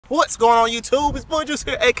What's going on YouTube? It's BullyJuice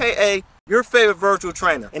here, aka your favorite virtual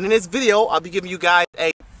trainer. And in this video, I'll be giving you guys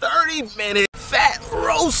a 30-minute fat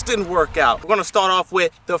roasting workout. We're gonna start off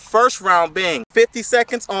with the first round being 50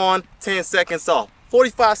 seconds on, 10 seconds off.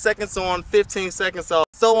 45 seconds on, 15 seconds off,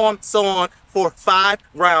 so on, for 5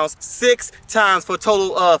 rounds, 6 times for a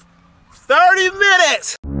total of 30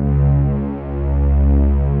 minutes.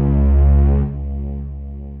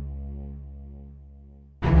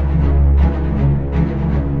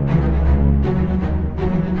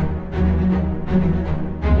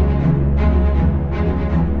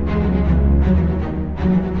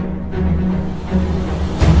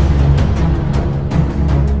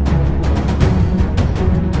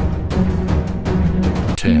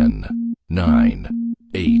 Ten, 9,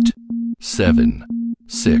 8, 7,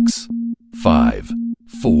 6, 5,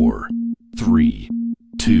 4, 3,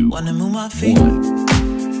 2, wanna move my feet,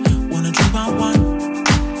 1. wanna drink my wine,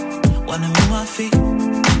 wanna move my feet,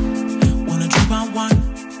 wanna drink my wine,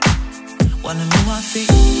 wanna move my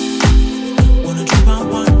feet, wanna drink my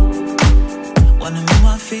wine, wanna move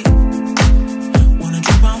my feet, wanna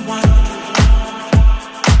drink my wine.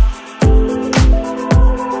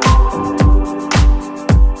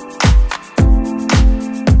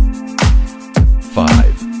 5,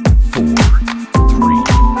 4, 3,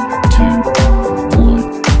 2, 1.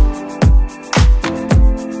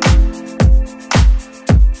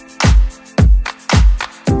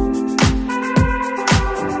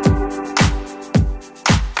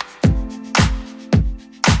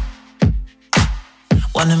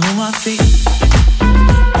 Wanna move my feet,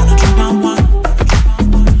 wanna drink my wine,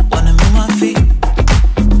 wanna move my feet,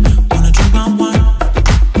 wanna drink my wine,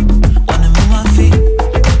 wanna move my feet,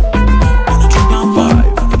 wanna drink my wine, 5,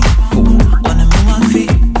 4, wanna move my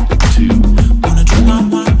feet, 2, wanna drink my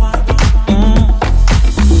wine.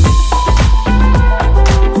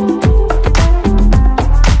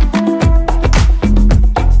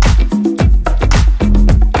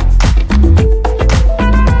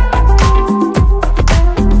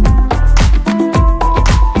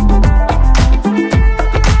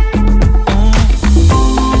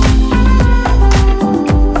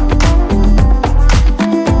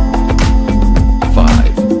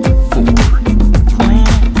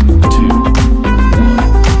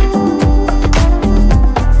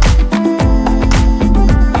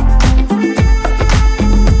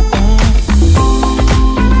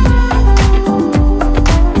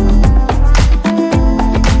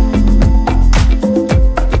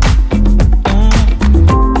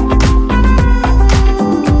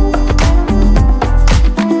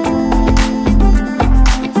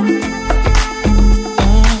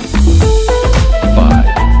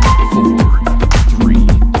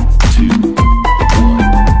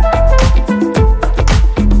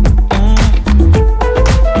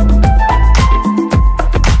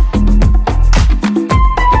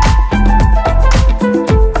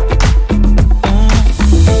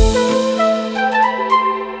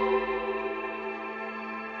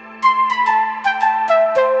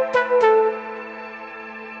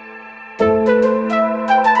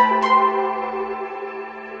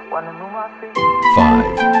 5,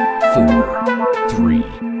 4, 3,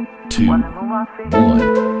 2, 1. Wanna move my feet, wanna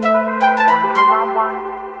drink my wine,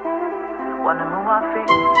 wanna move my feet,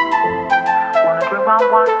 wanna drink my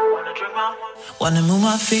wine, wanna move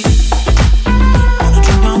my feet, wanna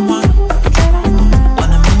drink my wine,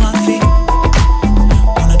 wanna move my feet,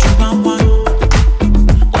 wanna drink my wine,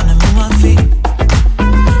 wanna move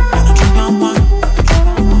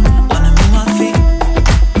my feet,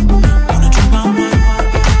 wanna drink my wine.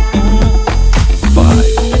 5,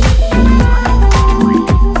 4, 3,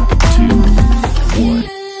 2, 1.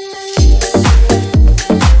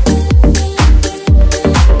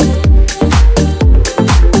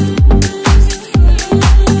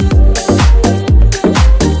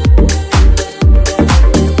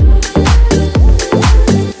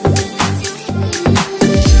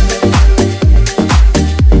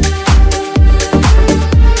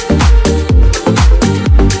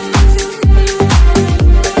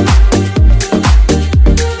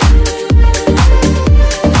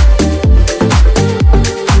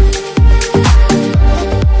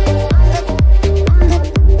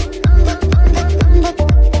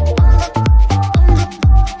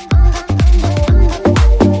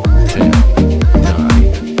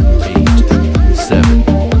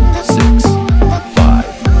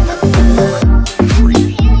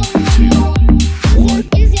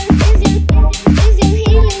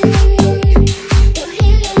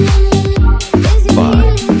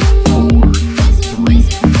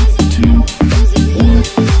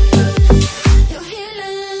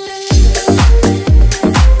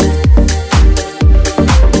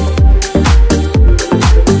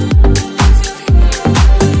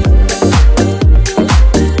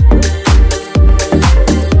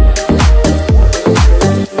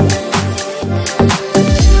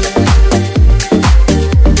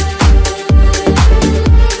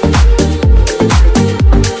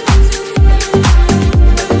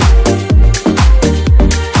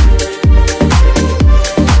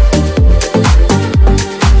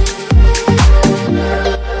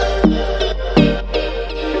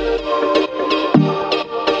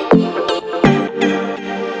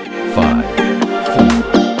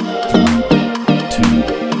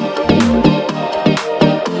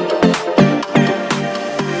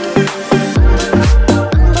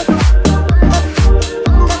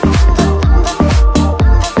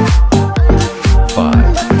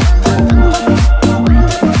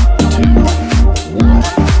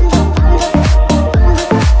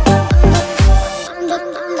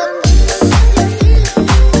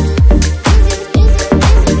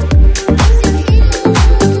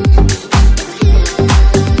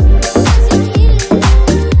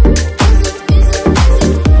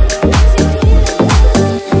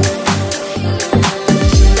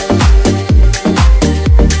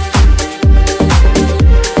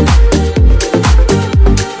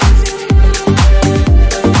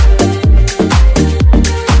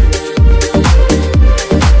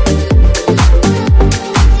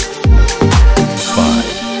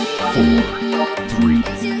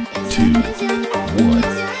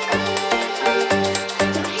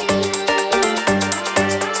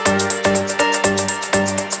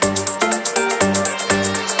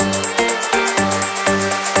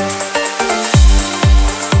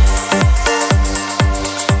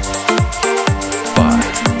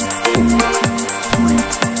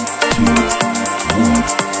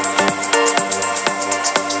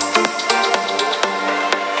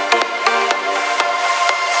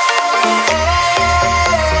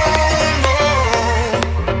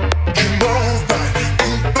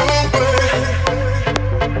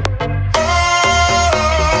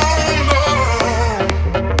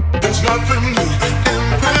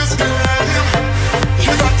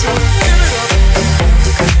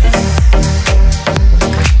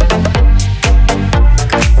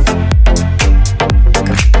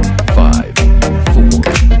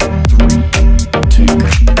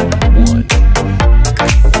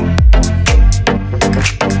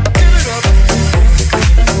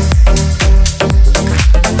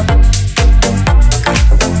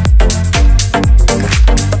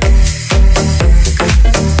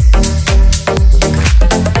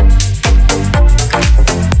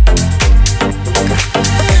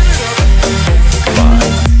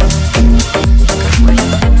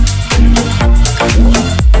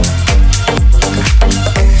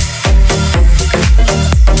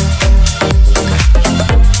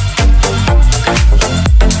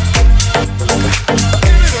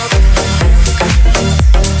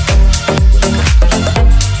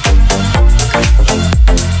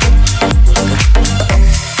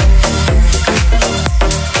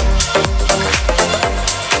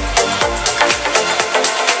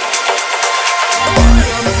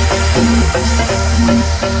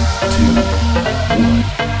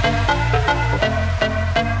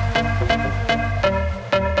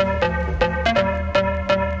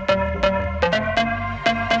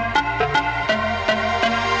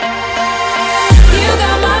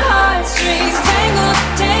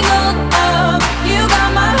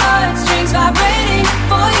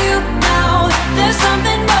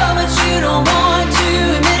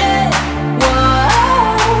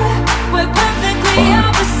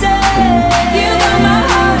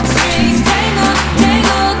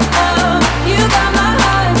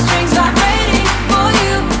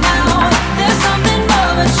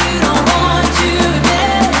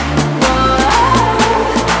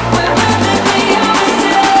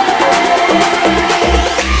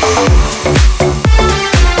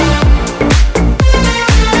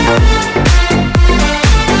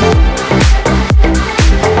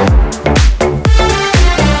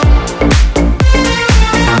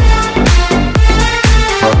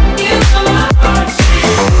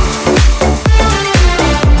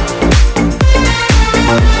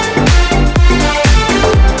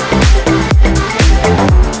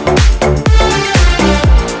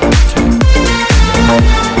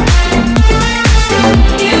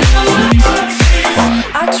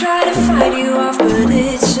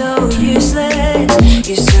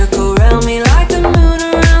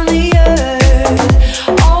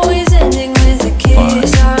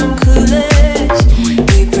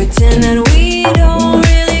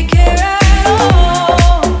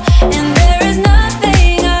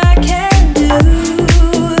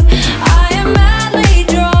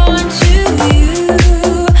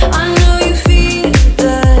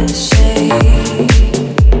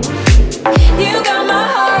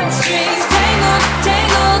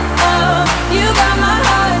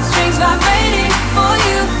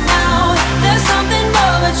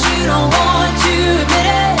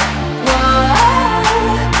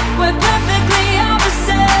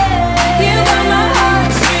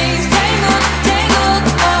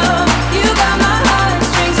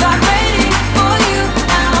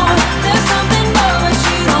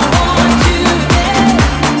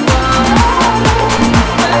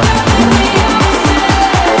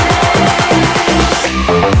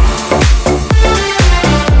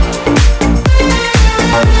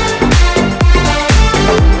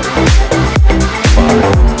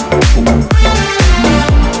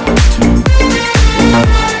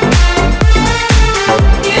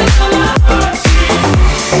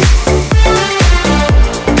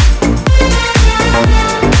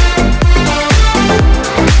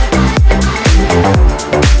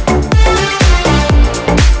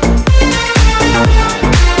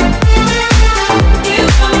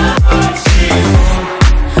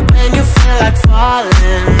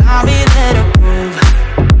 falling, I'll be there to prove,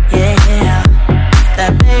 yeah,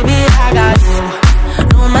 that baby I got you.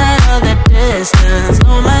 No matter the distance,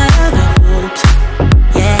 no matter the hoops,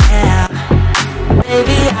 yeah,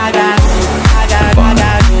 baby I got you, I got you,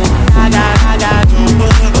 I got you, I got you,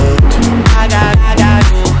 I got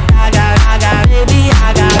you, I got, baby I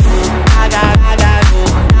got you, I got you,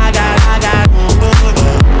 I got you, I got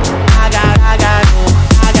you,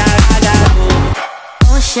 I got you.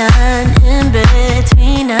 Ocean in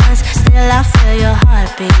between us, still I feel your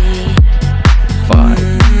heartbeat. 5,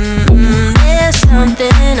 4, There's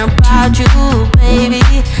something about you, baby,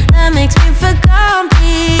 that makes me feel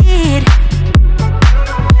complete.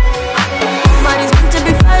 Nobody's meant to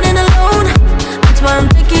be fighting alone. That's why I'm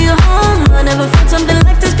taking you home. I never felt something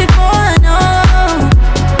like this before, no.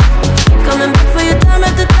 Keep coming back for your time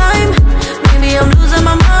after time. Maybe I'm losing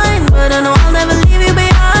my mind, but I know I'll never leave you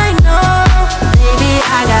behind, no. Baby,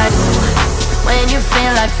 I got you. When you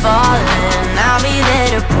feel like falling, I'll be there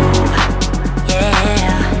to prove,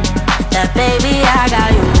 yeah, that baby I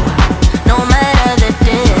got you. No matter the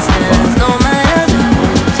distance, no matter the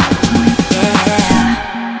route, yeah,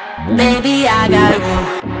 baby I got you.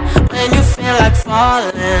 When you feel like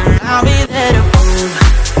falling, I'll be there to prove,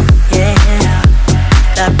 yeah,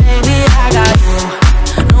 that baby I got you.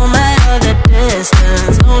 No matter the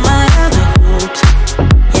distance, no matter the route,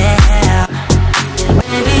 yeah,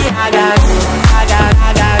 baby I got you. I got you,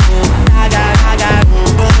 I got you, I got you, I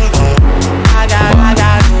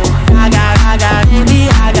got you, baby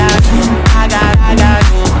I got you, I got you, I got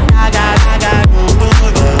you, I got you,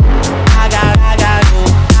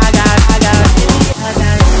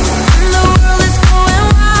 And the world is going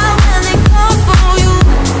wild when they come for you,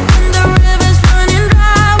 and the river's running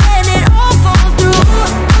dry when it all falls through.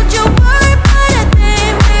 Don't you worry about a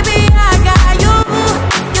thing, baby,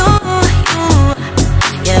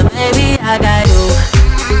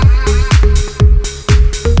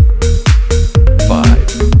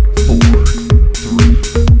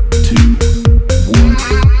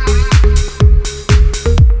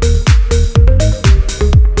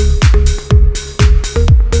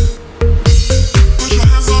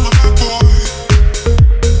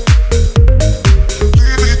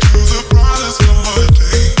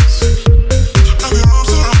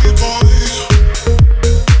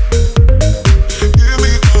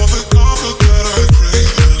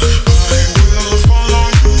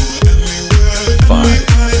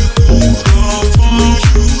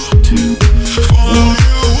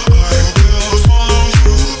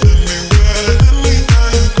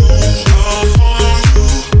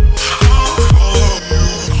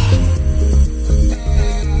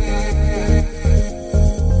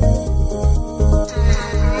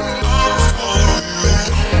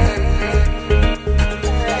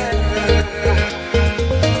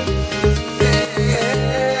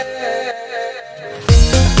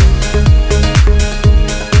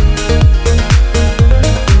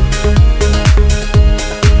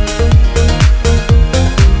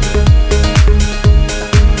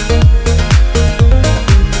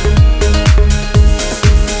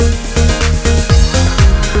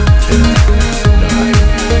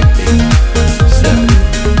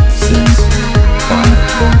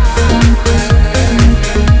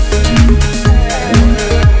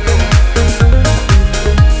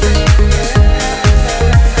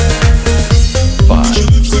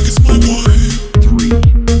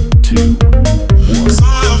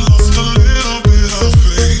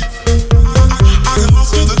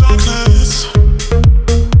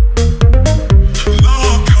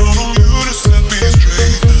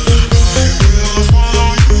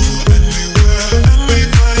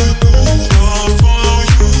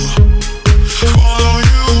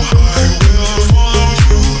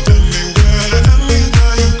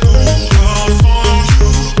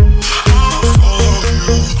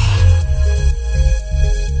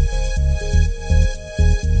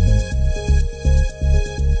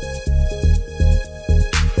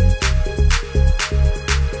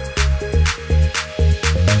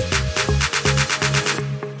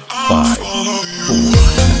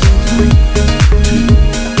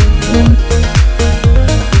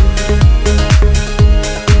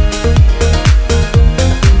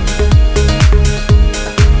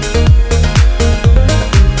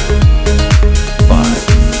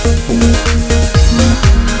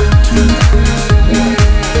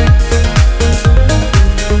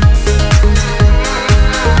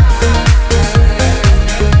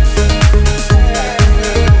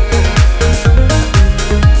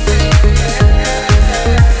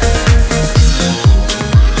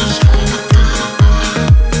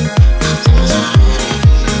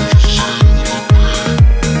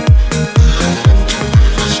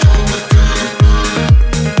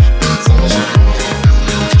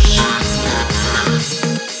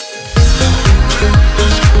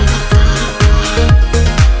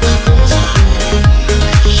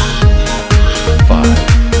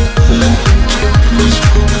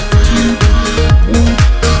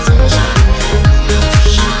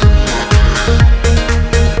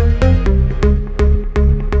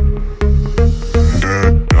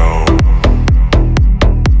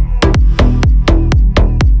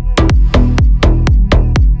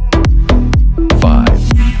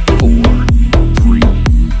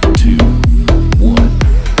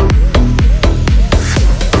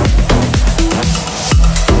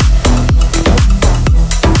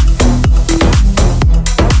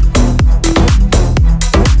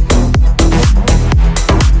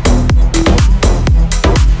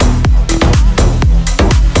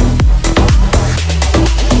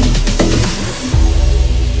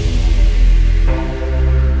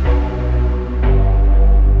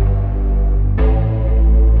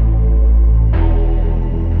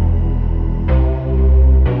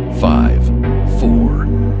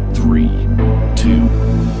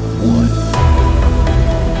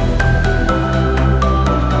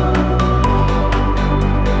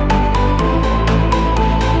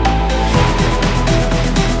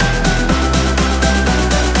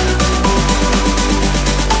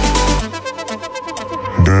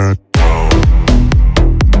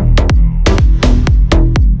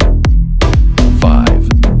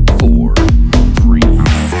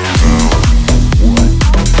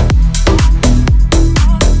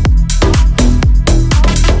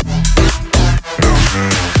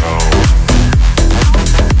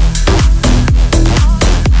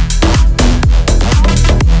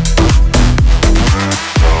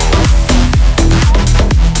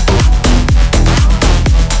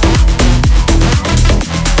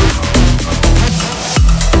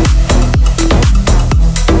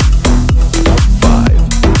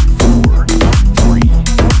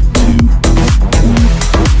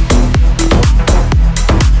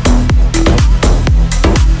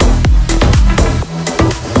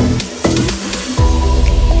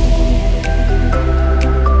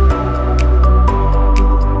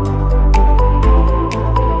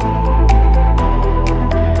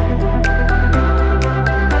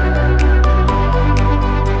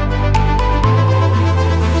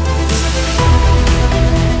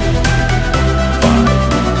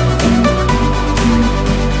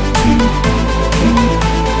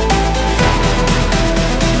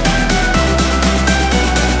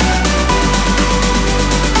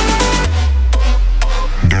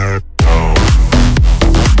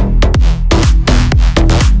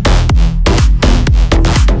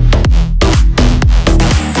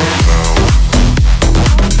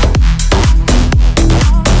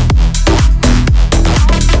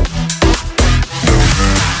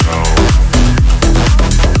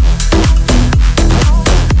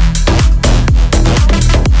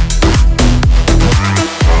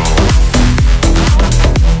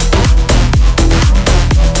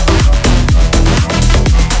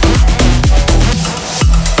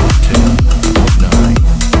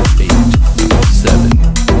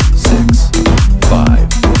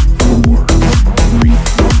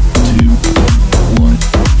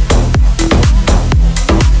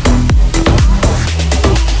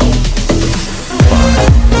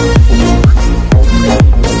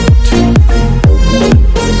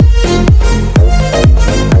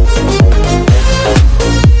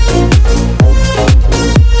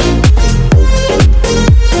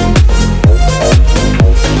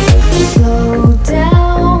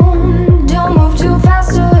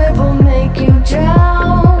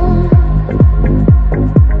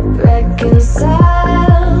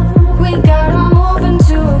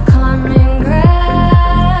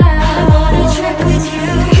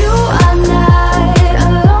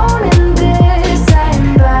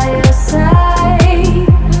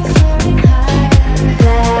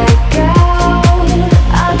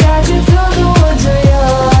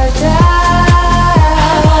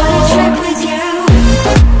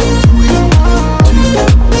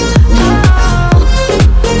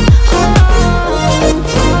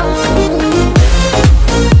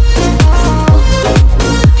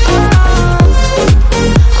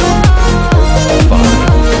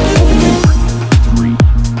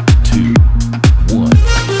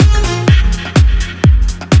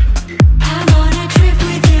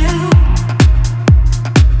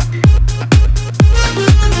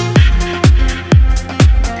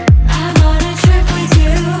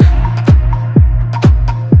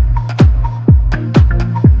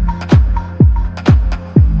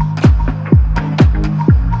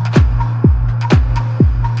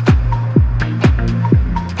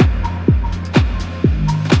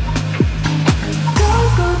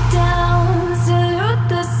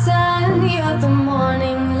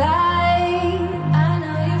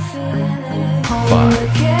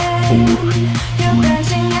 You're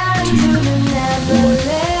branching out into the neverland.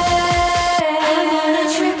 I wanna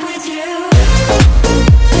trip with you.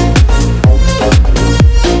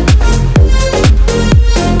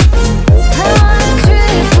 I wanna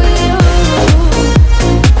trip with you.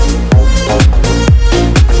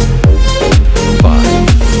 5,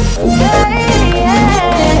 4, Hey,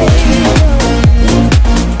 hey.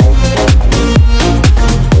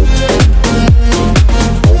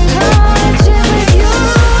 I wanna trip with you.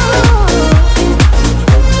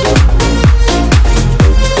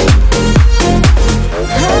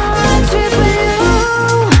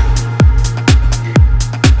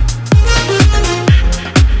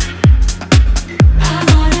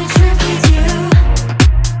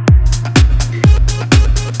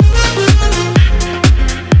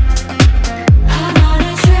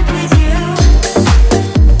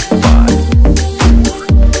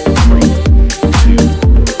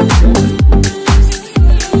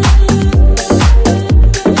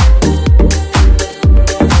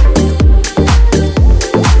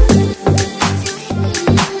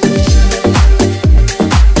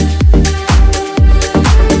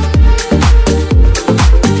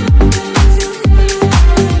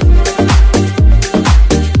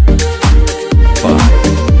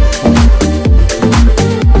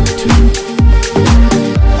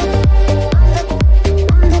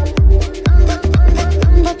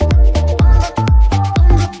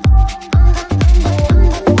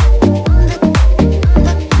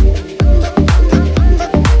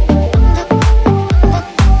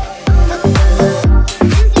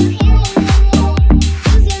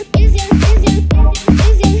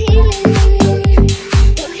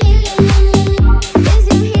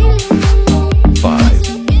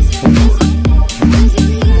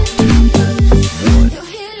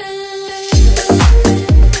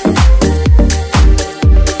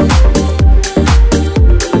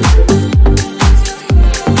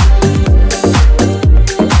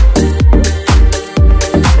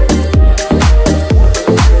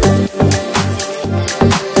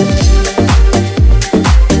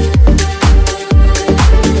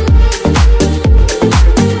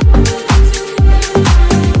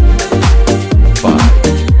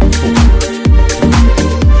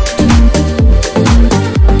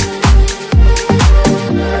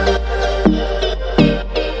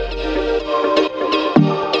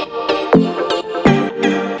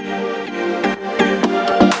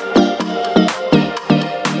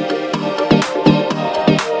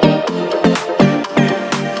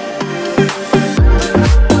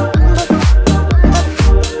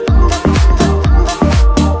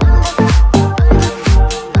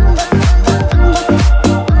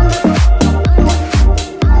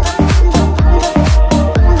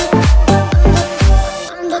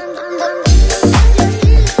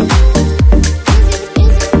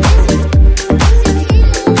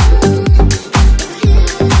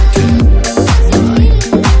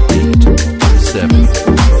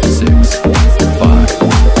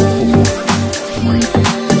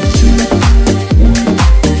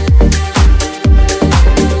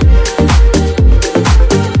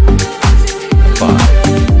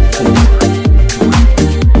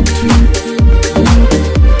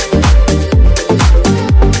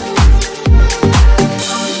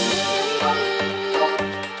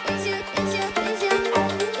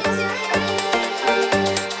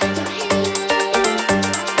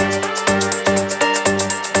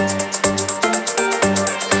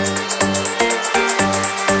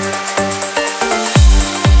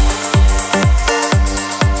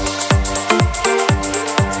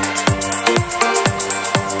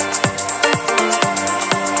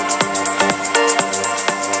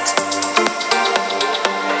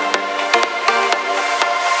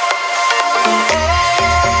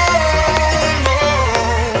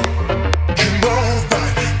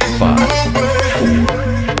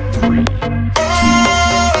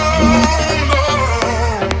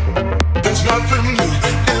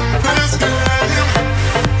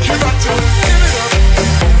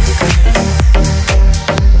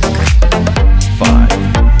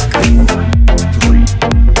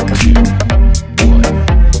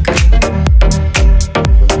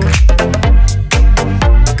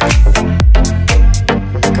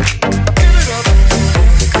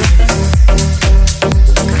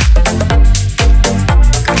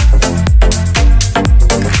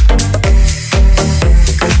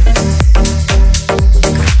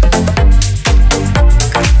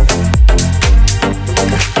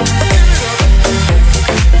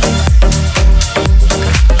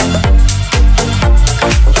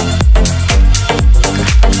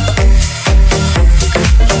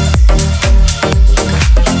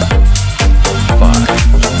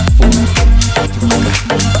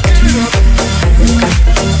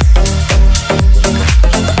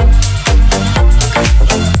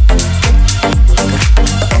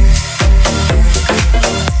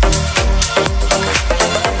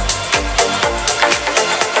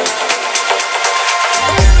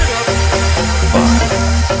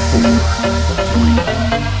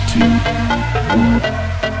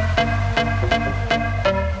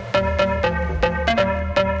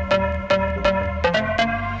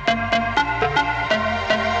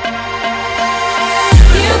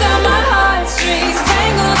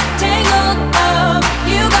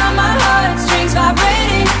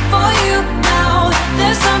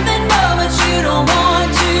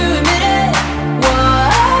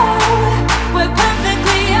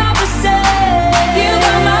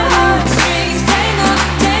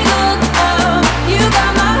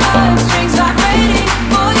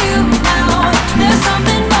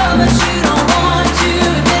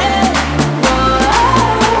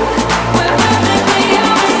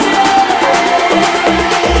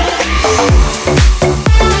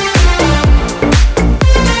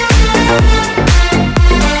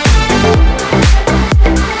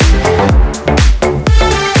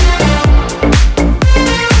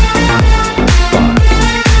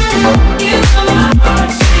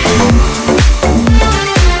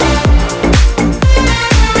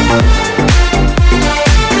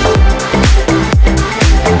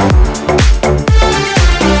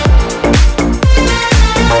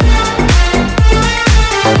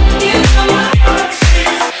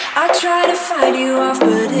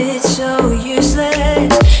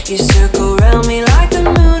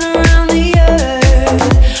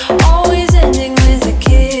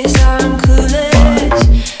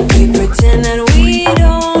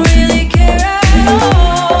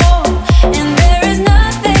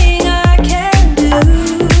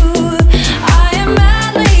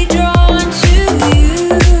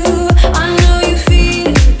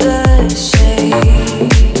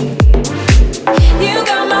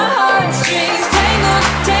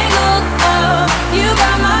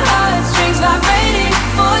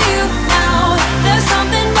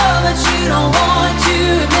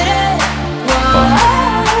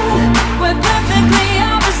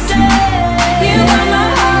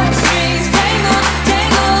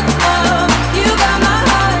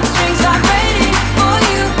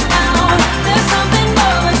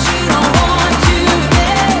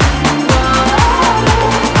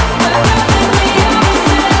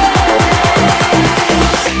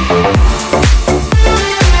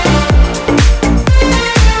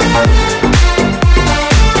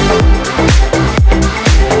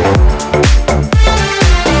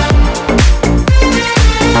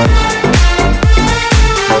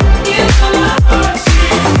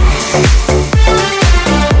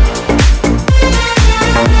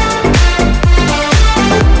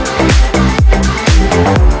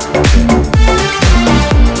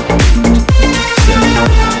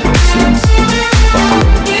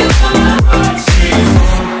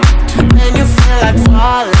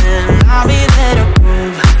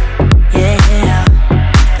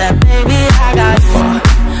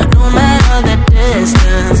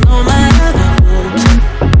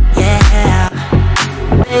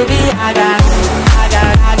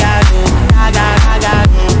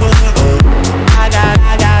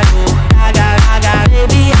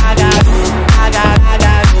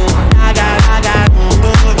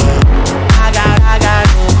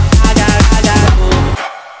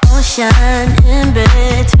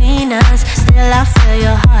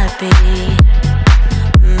 speed.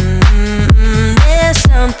 There's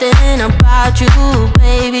something about you,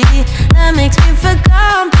 baby, that makes me feel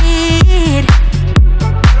complete.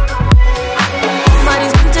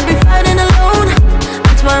 Nobody's meant to be fighting alone.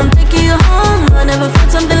 That's why I'm taking you home. I never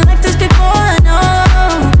felt something like this before, no.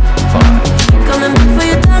 Coming back for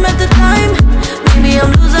your time at the time. Maybe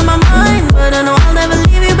I'm losing my mind, but I know I'll never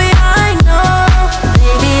leave you behind, no.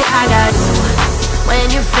 Baby, I got you. When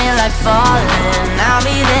you feel like falling, I'll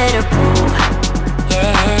be there to prove,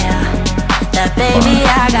 yeah, that baby,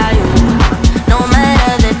 I got you. No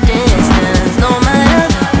matter the distance, no matter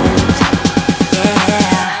the moves,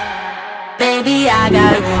 yeah, baby, I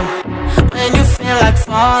got you. When you feel like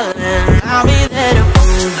falling, I'll be there to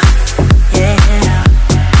prove, yeah,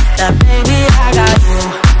 that baby, I got you.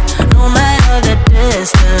 No matter the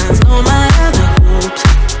distance, no matter the hoops,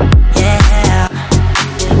 yeah,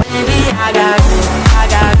 baby, I got you. I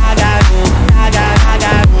got you. I got you. I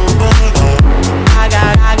got you.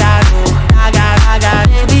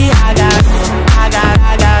 Baby, I got you. I got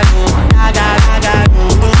you. I got you. I got you.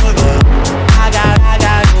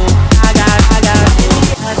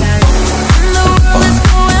 And the world is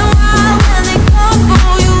going wild when they come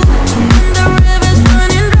for you, and the river's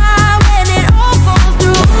running dry when it all falls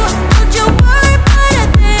through. Don't you worry about a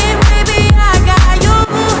thing, baby, I got you.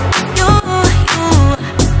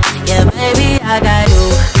 Yeah, baby, I got you.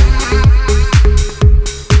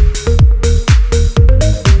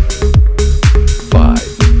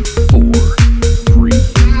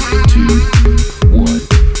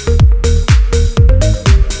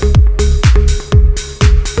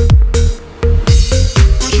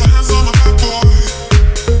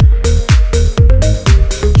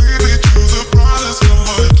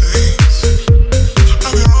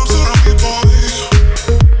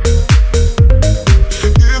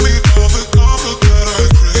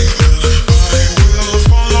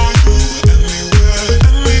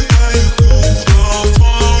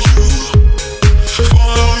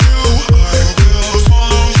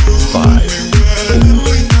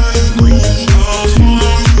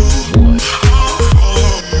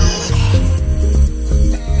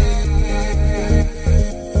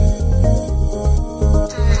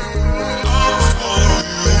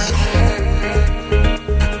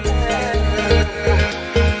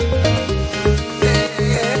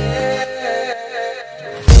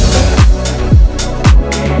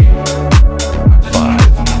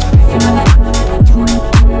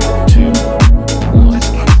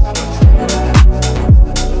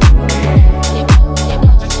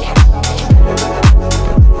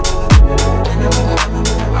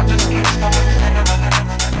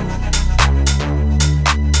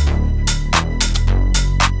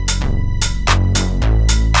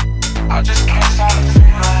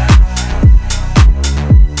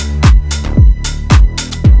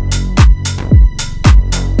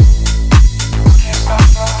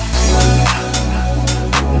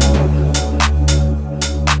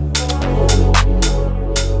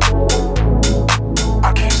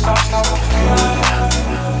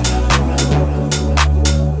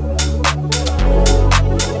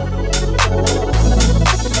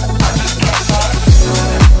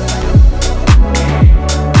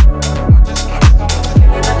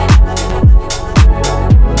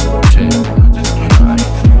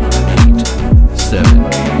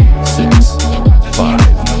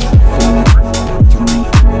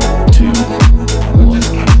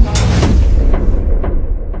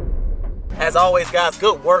 As always, guys,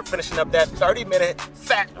 good work finishing up that 30-minute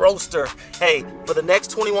fat roaster. Hey, for the next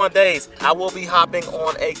 21 days, I will be hopping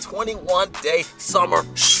on a 21-day summer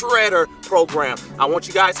shredder program. I want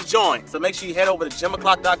you guys to join. So make sure you head over to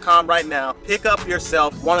gymoclock.com right now. Pick up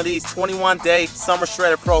yourself one of these 21-day summer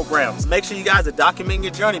shredder programs. Make sure you guys are documenting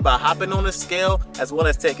your journey by hopping on the scale, as well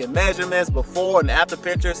as taking measurements before and after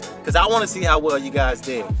pictures, because I want to see how well you guys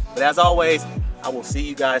did. But as always, I will see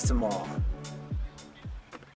you guys tomorrow.